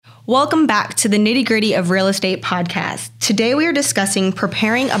Welcome back to the Nitty Gritty of Real Estate podcast. Today we are discussing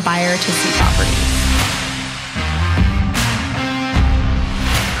preparing a buyer to see property.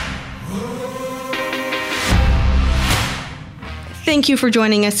 Thank you for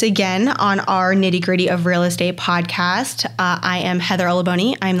joining us again on our Nitty Gritty of Real Estate podcast. I am Heather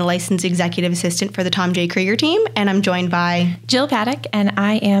Olaboni. I'm the licensed executive assistant for the Tom J. Krieger team, and I'm joined by Jill Paddock, and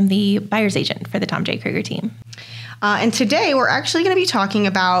I am the buyer's agent for the Tom J. Krieger team. And today we're actually going to be talking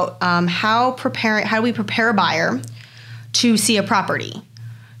about how do we prepare a buyer to see a property.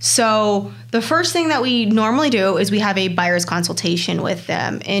 So the first thing that we normally do is we have a buyer's consultation with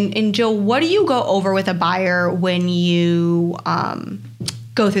them. And Jill, what do you go over with a buyer when you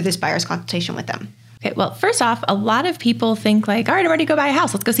go through this buyer's consultation with them? Okay, well, first off, a lot of people think like, all right, I'm ready to go buy a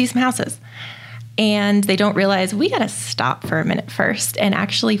house. Let's go see some houses. And they don't realize we got to stop for a minute first and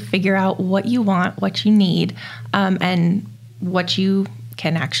actually figure out what you want, what you need, and what you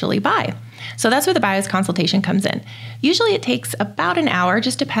can actually buy. So that's where the buyer's consultation comes in. Usually it takes about an hour,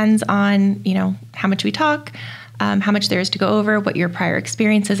 just depends on, how much we talk, how much there is to go over, what your prior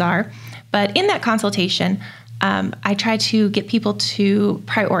experiences are. But in that consultation, I try to get people to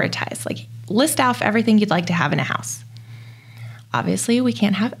prioritize, like list off everything you'd like to have in a house. Obviously, we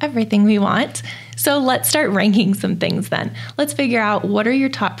can't have everything we want. So let's start ranking some things then. Let's figure out what are your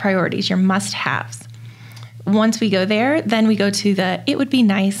top priorities, your must-haves. Once we go there, then we go to the it would be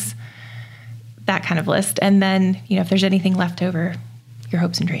nice, that kind of list. And then, if there's anything left over, your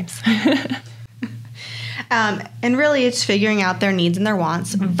hopes and dreams. And really, it's figuring out their needs and their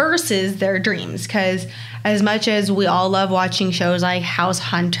wants versus their dreams. Because as much as we all love watching shows like House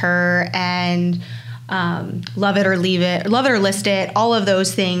Hunter and Love It or List It, all of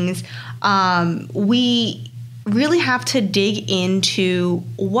those things, we really have to dig into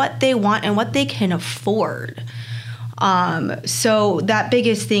what they want and what they can afford. So that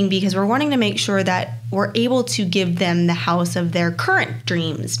biggest thing, because we're wanting to make sure that we're able to give them the house of their current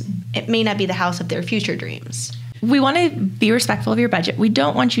dreams. It may not be the house of their future dreams. We want to be respectful of your budget. We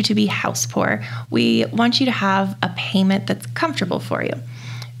don't want you to be house poor. We want you to have a payment that's comfortable for you.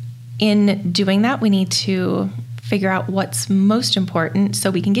 In doing that, we need to figure out what's most important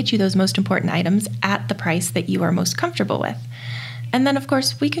so we can get you those most important items at the price that you are most comfortable with. And then, of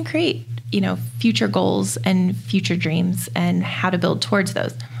course, we can create, future goals and future dreams and how to build towards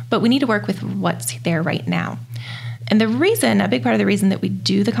those. But we need to work with what's there right now. And a big part of the reason that we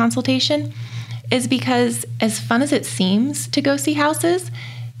do the consultation is because as fun as it seems to go see houses,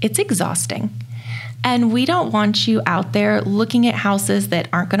 it's exhausting. And we don't want you out there looking at houses that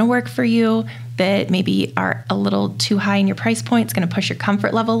aren't going to work for you, that maybe are a little too high in your price point. It's going to push your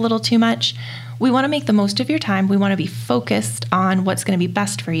comfort level a little too much. We want to make the most of your time. We want to be focused on what's going to be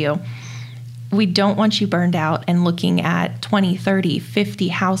best for you. We don't want you burned out and looking at 20, 30, 50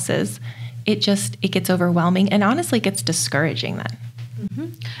 houses. It gets overwhelming and honestly gets discouraging then. Mm-hmm.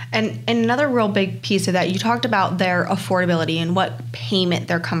 And another real big piece of that, you talked about their affordability and what payment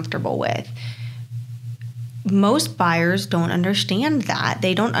they're comfortable with. Most buyers don't understand that.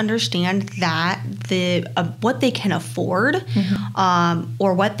 They don't understand that what they can afford,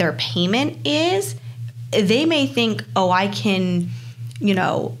 or what their payment is. They may think, I can,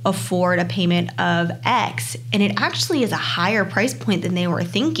 afford a payment of X, and it actually is a higher price point than they were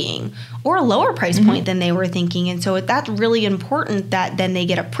thinking, or a lower price point than they were thinking. And so that's really important that then they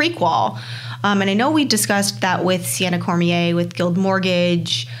get a pre-qual. And I know we discussed that with Sienna Cormier, with Guild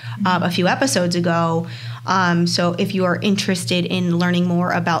Mortgage, a few episodes ago. So if you are interested in learning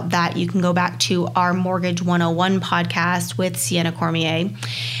more about that, you can go back to our Mortgage 101 podcast with Sienna Cormier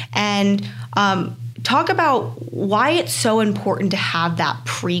and talk about why it's so important to have that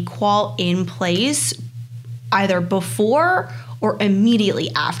pre-qual in place either before or immediately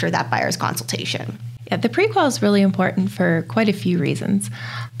after that buyer's consultation. Yeah, the pre-qual is really important for quite a few reasons.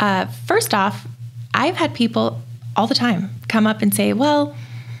 First off, I've had people all the time come up and say, well,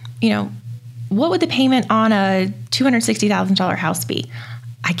 what would the payment on a $260,000 house be?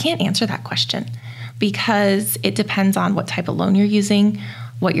 I can't answer that question because it depends on what type of loan you're using,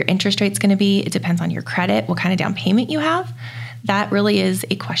 what your interest rate's going to be. It depends on your credit, what kind of down payment you have. That really is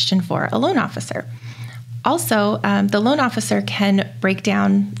a question for a loan officer. Also, the loan officer can break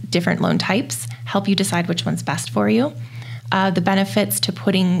down different loan types, help you decide which one's best for you, the benefits to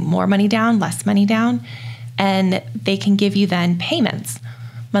putting more money down, less money down, and they can give you then payments.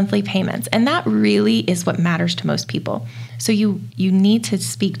 Monthly payments. And that really is what matters to most people. So you need to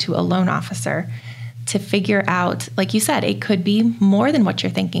speak to a loan officer to figure out, like you said, it could be more than what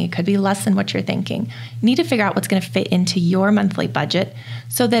you're thinking. It could be less than what you're thinking. You need to figure out what's going to fit into your monthly budget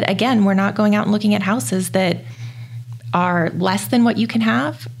so that, again, we're not going out and looking at houses that are less than what you can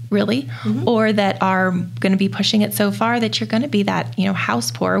have, really, or that are going to be pushing it so far that you're going to be that,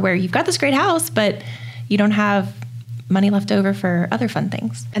 house poor, where you've got this great house, but you don't have money left over for other fun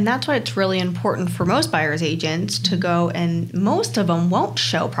things. And that's why it's really important for most buyer's agents to go, and most of them won't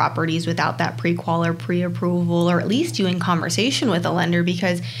show properties without that pre-qual or pre-approval, or at least you in conversation with a lender,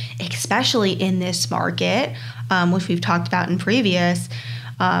 because especially in this market, which we've talked about in previous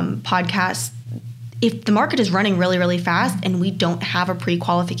podcasts, if the market is running really, really fast and we don't have a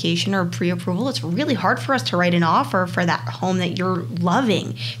pre-qualification or pre-approval, it's really hard for us to write an offer for that home that you're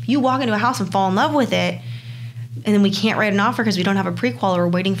loving. If you walk into a house and fall in love with it, and then we can't write an offer because we don't have a pre-qual, or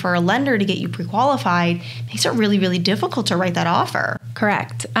we're waiting for a lender to get you pre-qualified, it makes it really, really difficult to write that offer.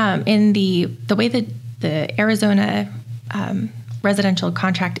 Correct. In the way that the Arizona residential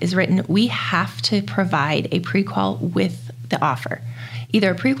contract is written, we have to provide a pre-qual with the offer,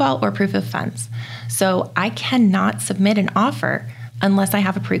 either a pre-qual or proof of funds. So I cannot submit an offer unless I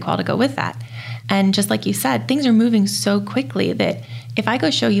have a pre-qual to go with that. And just like you said, things are moving so quickly that if I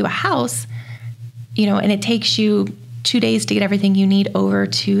go show you a house, and it takes you 2 days to get everything you need over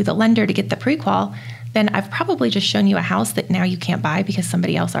to the lender to get the pre-qual, then I've probably just shown you a house that now you can't buy because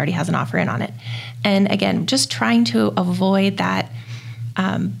somebody else already has an offer in on it. And again, just trying to avoid that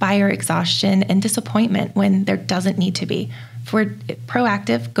buyer exhaustion and disappointment when there doesn't need to be. If we're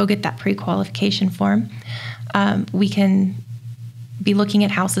proactive, go get that pre-qualification form. We can be looking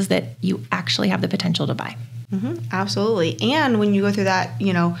at houses that you actually have the potential to buy. Absolutely. And when you go through that,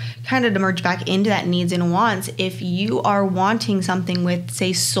 kind of to merge back into that needs and wants, if you are wanting something with,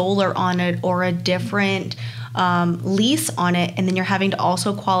 say, solar on it or a different lease on it, and then you're having to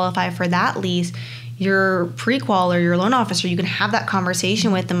also qualify for that lease, your pre-qual or your loan officer, you can have that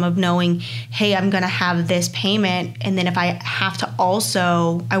conversation with them of knowing, hey, I'm going to have this payment. And then if I have to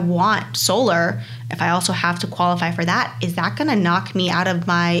I want solar, if I also have to qualify for that, is that going to knock me out of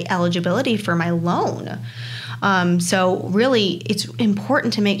my eligibility for my loan? So really, it's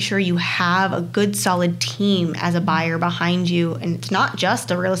important to make sure you have a good, solid team as a buyer behind you. And it's not just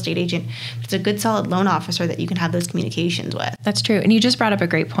a real estate agent. It's a good, solid loan officer that you can have those communications with. That's true. And you just brought up a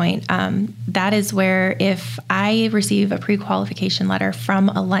great point. That is where if I receive a pre-qualification letter from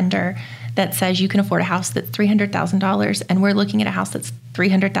a lender that says you can afford a house that's $300,000, and we're looking at a house that's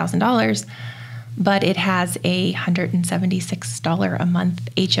 $300,000, but it has a $176 a month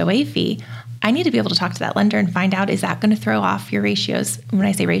HOA fee, I need to be able to talk to that lender and find out, is that going to throw off your ratios? When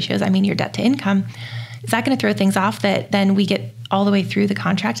I say ratios, I mean your debt to income. Is that going to throw things off that then we get all the way through the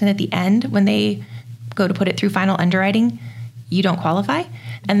contract, and at the end, when they go to put it through final underwriting, you don't qualify?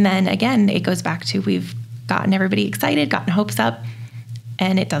 And then again, it goes back to we've gotten everybody excited, gotten hopes up,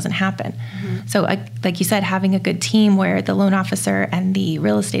 and it doesn't happen. So like you said, having a good team where the loan officer and the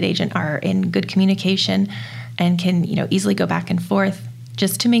real estate agent are in good communication and can easily go back and forth,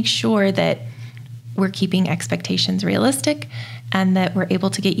 just to make sure that we're keeping expectations realistic and that we're able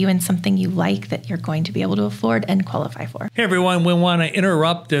to get you in something you like that you're going to be able to afford and qualify for. Hey everyone, we want to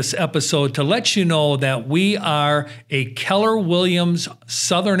interrupt this episode to let you know that we are a Keller Williams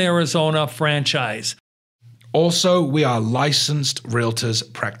Southern Arizona franchise. Also, we are licensed realtors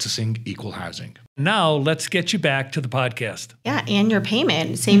practicing equal housing. Now, let's get you back to the podcast. Yeah, and your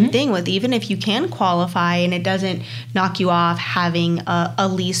payment. Same thing with, even if you can qualify and it doesn't knock you off having a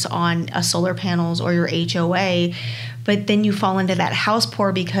lease on solar panels or your HOA, but then you fall into that house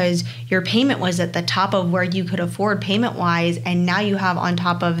poor because your payment was at the top of where you could afford payment-wise, and now you have on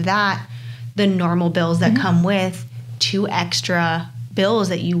top of that the normal bills that come with 2 extra bills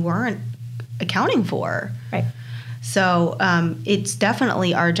that you weren't accounting for. Right. So it's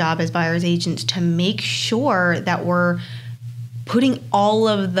definitely our job as buyer's agents to make sure that we're putting all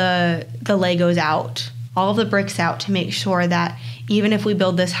of the Legos out, all of the bricks out, to make sure that even if we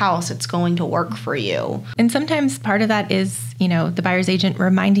build this house, it's going to work for you. And sometimes part of that is, the buyer's agent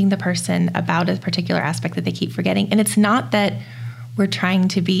reminding the person about a particular aspect that they keep forgetting. And it's not that we're trying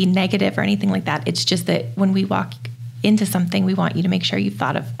to be negative or anything like that. It's just that when we walk into something, we want you to make sure you've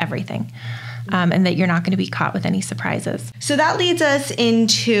thought of everything. And that you're not going to be caught with any surprises. So that leads us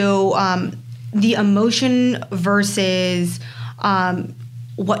into the emotion versus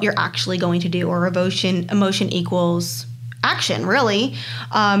what you're actually going to do, or emotion equals action, really.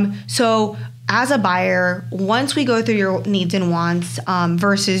 So as a buyer, once we go through your needs and wants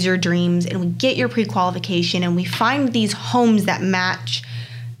versus your dreams, and we get your pre-qualification, and we find these homes that match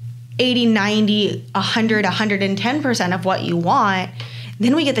 80, 90, 100, 110% of what you want,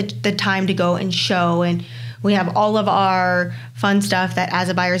 then we get the time to go and show and We have all of our fun stuff that as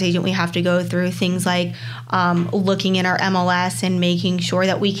a buyer's agent we have to go through, things like looking in our MLS and making sure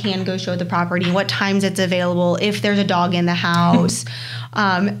that we can go show the property, what times it's available, if there's a dog in the house,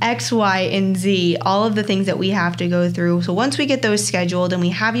 X, Y, and Z, all of the things that we have to go through. So once we get those scheduled and we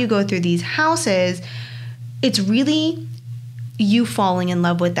have you go through these houses, it's really you falling in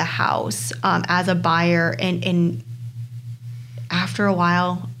love with the house as a buyer. And after a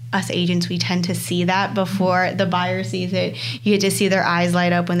while, us agents, we tend to see that before the buyer sees it. You get to see their eyes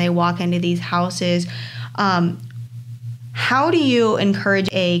light up when they walk into these houses. How do you encourage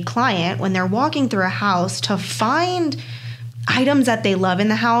a client when they're walking through a house to find items that they love in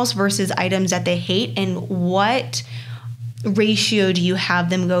the house versus items that they hate? And what ratio do you have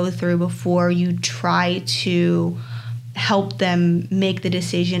them go through before you try to help them make the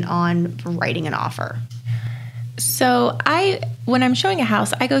decision on writing an offer? So when I'm showing a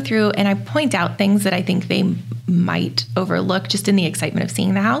house, I go through and I point out things that I think they might overlook just in the excitement of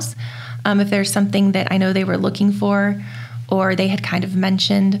seeing the house. If there's something that I know they were looking for or they had kind of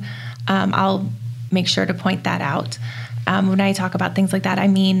mentioned, I'll make sure to point that out. When I talk about things like that, I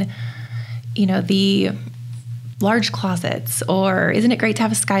mean, the large closets, or isn't it great to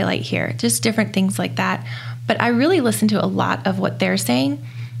have a skylight here? Just different things like that. But I really listen to a lot of what they're saying.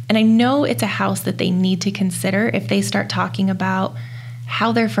 And I know it's a house that they need to consider if they start talking about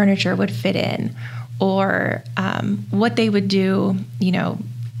how their furniture would fit in, or what they would do,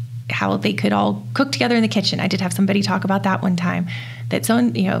 how they could all cook together in the kitchen. I did have somebody talk about that one time, that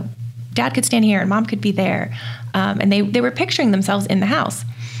dad could stand here and mom could be there. And they were picturing themselves in the house.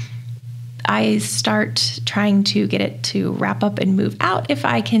 I start trying to get it to wrap up and move out if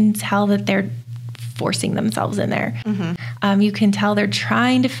I can tell that they're forcing themselves in there. Mm-hmm. You can tell they're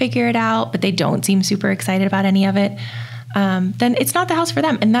trying to figure it out, but they don't seem super excited about any of it. Then it's not the house for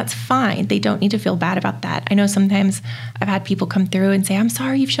them, and that's fine. They don't need to feel bad about that. I know sometimes I've had people come through and say, "I'm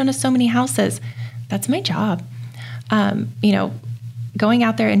sorry, you've shown us so many houses." That's my job. Going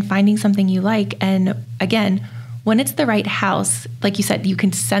out there and finding something you like. And again, when it's the right house, like you said, you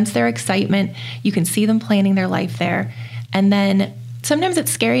can sense their excitement. You can see them planning their life there. And then sometimes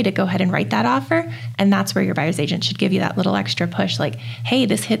it's scary to go ahead and write that offer. And that's where your buyer's agent should give you that little extra push. Like, hey,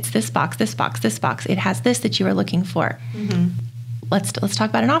 this hits this box, this box, this box. It has this that you were looking for. Mm-hmm. Let's talk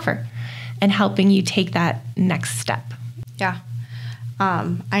about an offer, and helping you take that next step. Yeah.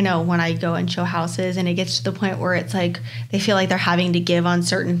 I know when I go and show houses and it gets to the point where it's like they feel like they're having to give on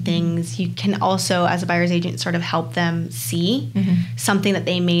certain things, you can also, as a buyer's agent, sort of help them see something that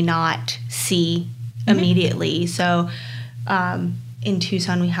they may not see immediately. So in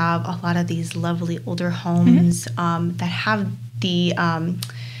Tucson, we have a lot of these lovely older homes that have the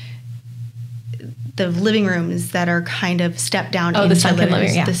living rooms that are kind of stepped down into the sunken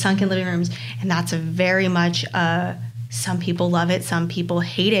living, the sunken living rooms. And that's a very much some people love it, some people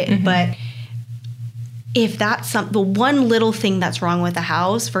hate it. But if that's the one little thing that's wrong with the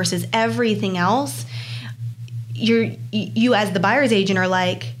house versus everything else, you as the buyer's agent are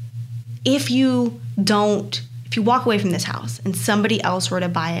like, if you walk away from this house and somebody else were to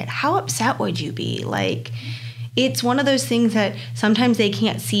buy it, how upset would you be? Like, it's one of those things that sometimes they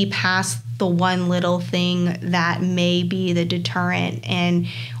can't see past the one little thing that may be the deterrent. And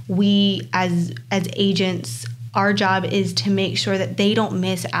we as agents, our job is to make sure that they don't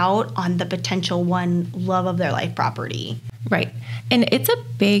miss out on the potential one love of their life property. Right. And it's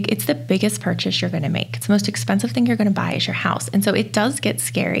the biggest purchase you're going to make. It's the most expensive thing you're going to buy is your house. And so it does get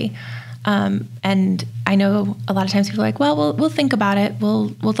scary. And I know a lot of times people are like, well, we'll think about it.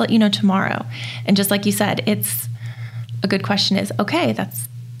 We'll let you know tomorrow. And just like you said, it's a good question is, okay,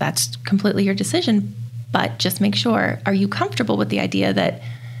 that's completely your decision, but just make sure, are you comfortable with the idea that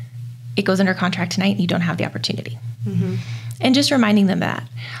it goes under contract tonight and you don't have the opportunity? Mm-hmm. And just reminding them that,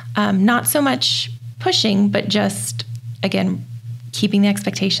 not so much pushing, but just, again, keeping the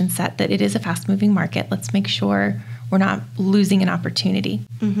expectation set that it is a fast moving market. Let's make sure we're not losing an opportunity.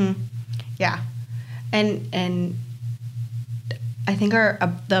 Mm-hmm. Yeah. And I think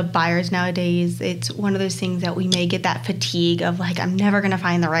the buyers nowadays, it's one of those things that we may get that fatigue of like, I'm never going to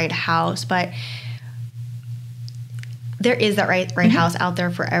find the right house, but there is that right house out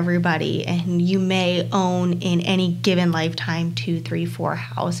there for everybody. And you may own in any given lifetime 2, 3, 4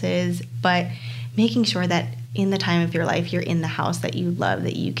 houses, but making sure that in the time of your life, you're in the house that you love,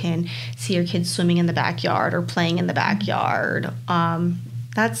 that you can see your kids swimming in the backyard or playing in the backyard.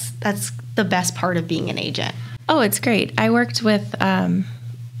 That's the best part of being an agent. Oh, it's great. I worked with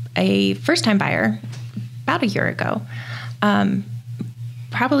a first-time buyer about a year ago.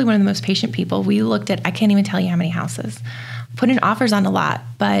 Probably one of the most patient people. We looked at, I can't even tell you how many houses, put in offers on a lot,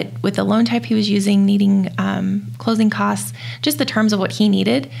 but with the loan type he was using, needing closing costs, just the terms of what he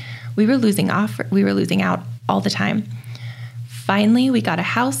needed, we were losing out all the time. Finally, we got a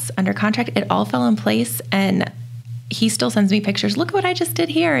house under contract. It all fell in place, and he still sends me pictures. Look what I just did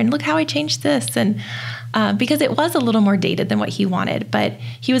here, and look how I changed this. And because it was a little more dated than what he wanted, but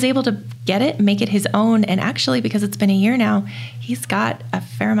he was able to get it, make it his own. And actually, because it's been a year now, he's got a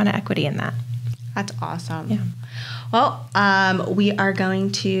fair amount of equity in that. That's awesome. Yeah. Well, we are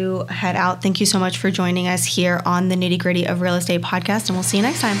going to head out. Thank you so much for joining us here on the Nitty Gritty of Real Estate podcast, and we'll see you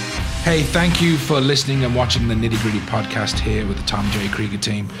next time. Hey, thank you for listening and watching the Nitty Gritty podcast here with the Tom J. Krieger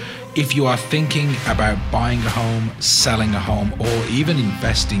team. If you are thinking about buying a home, selling a home, or even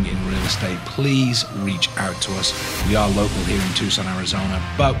investing in real estate, please reach out to us. We are local here in Tucson, Arizona,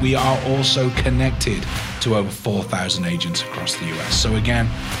 but we are also connected to over 4,000 agents across the US. So again,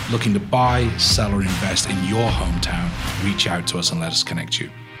 looking to buy, sell, or invest in your hometown, reach out to us and let us connect you.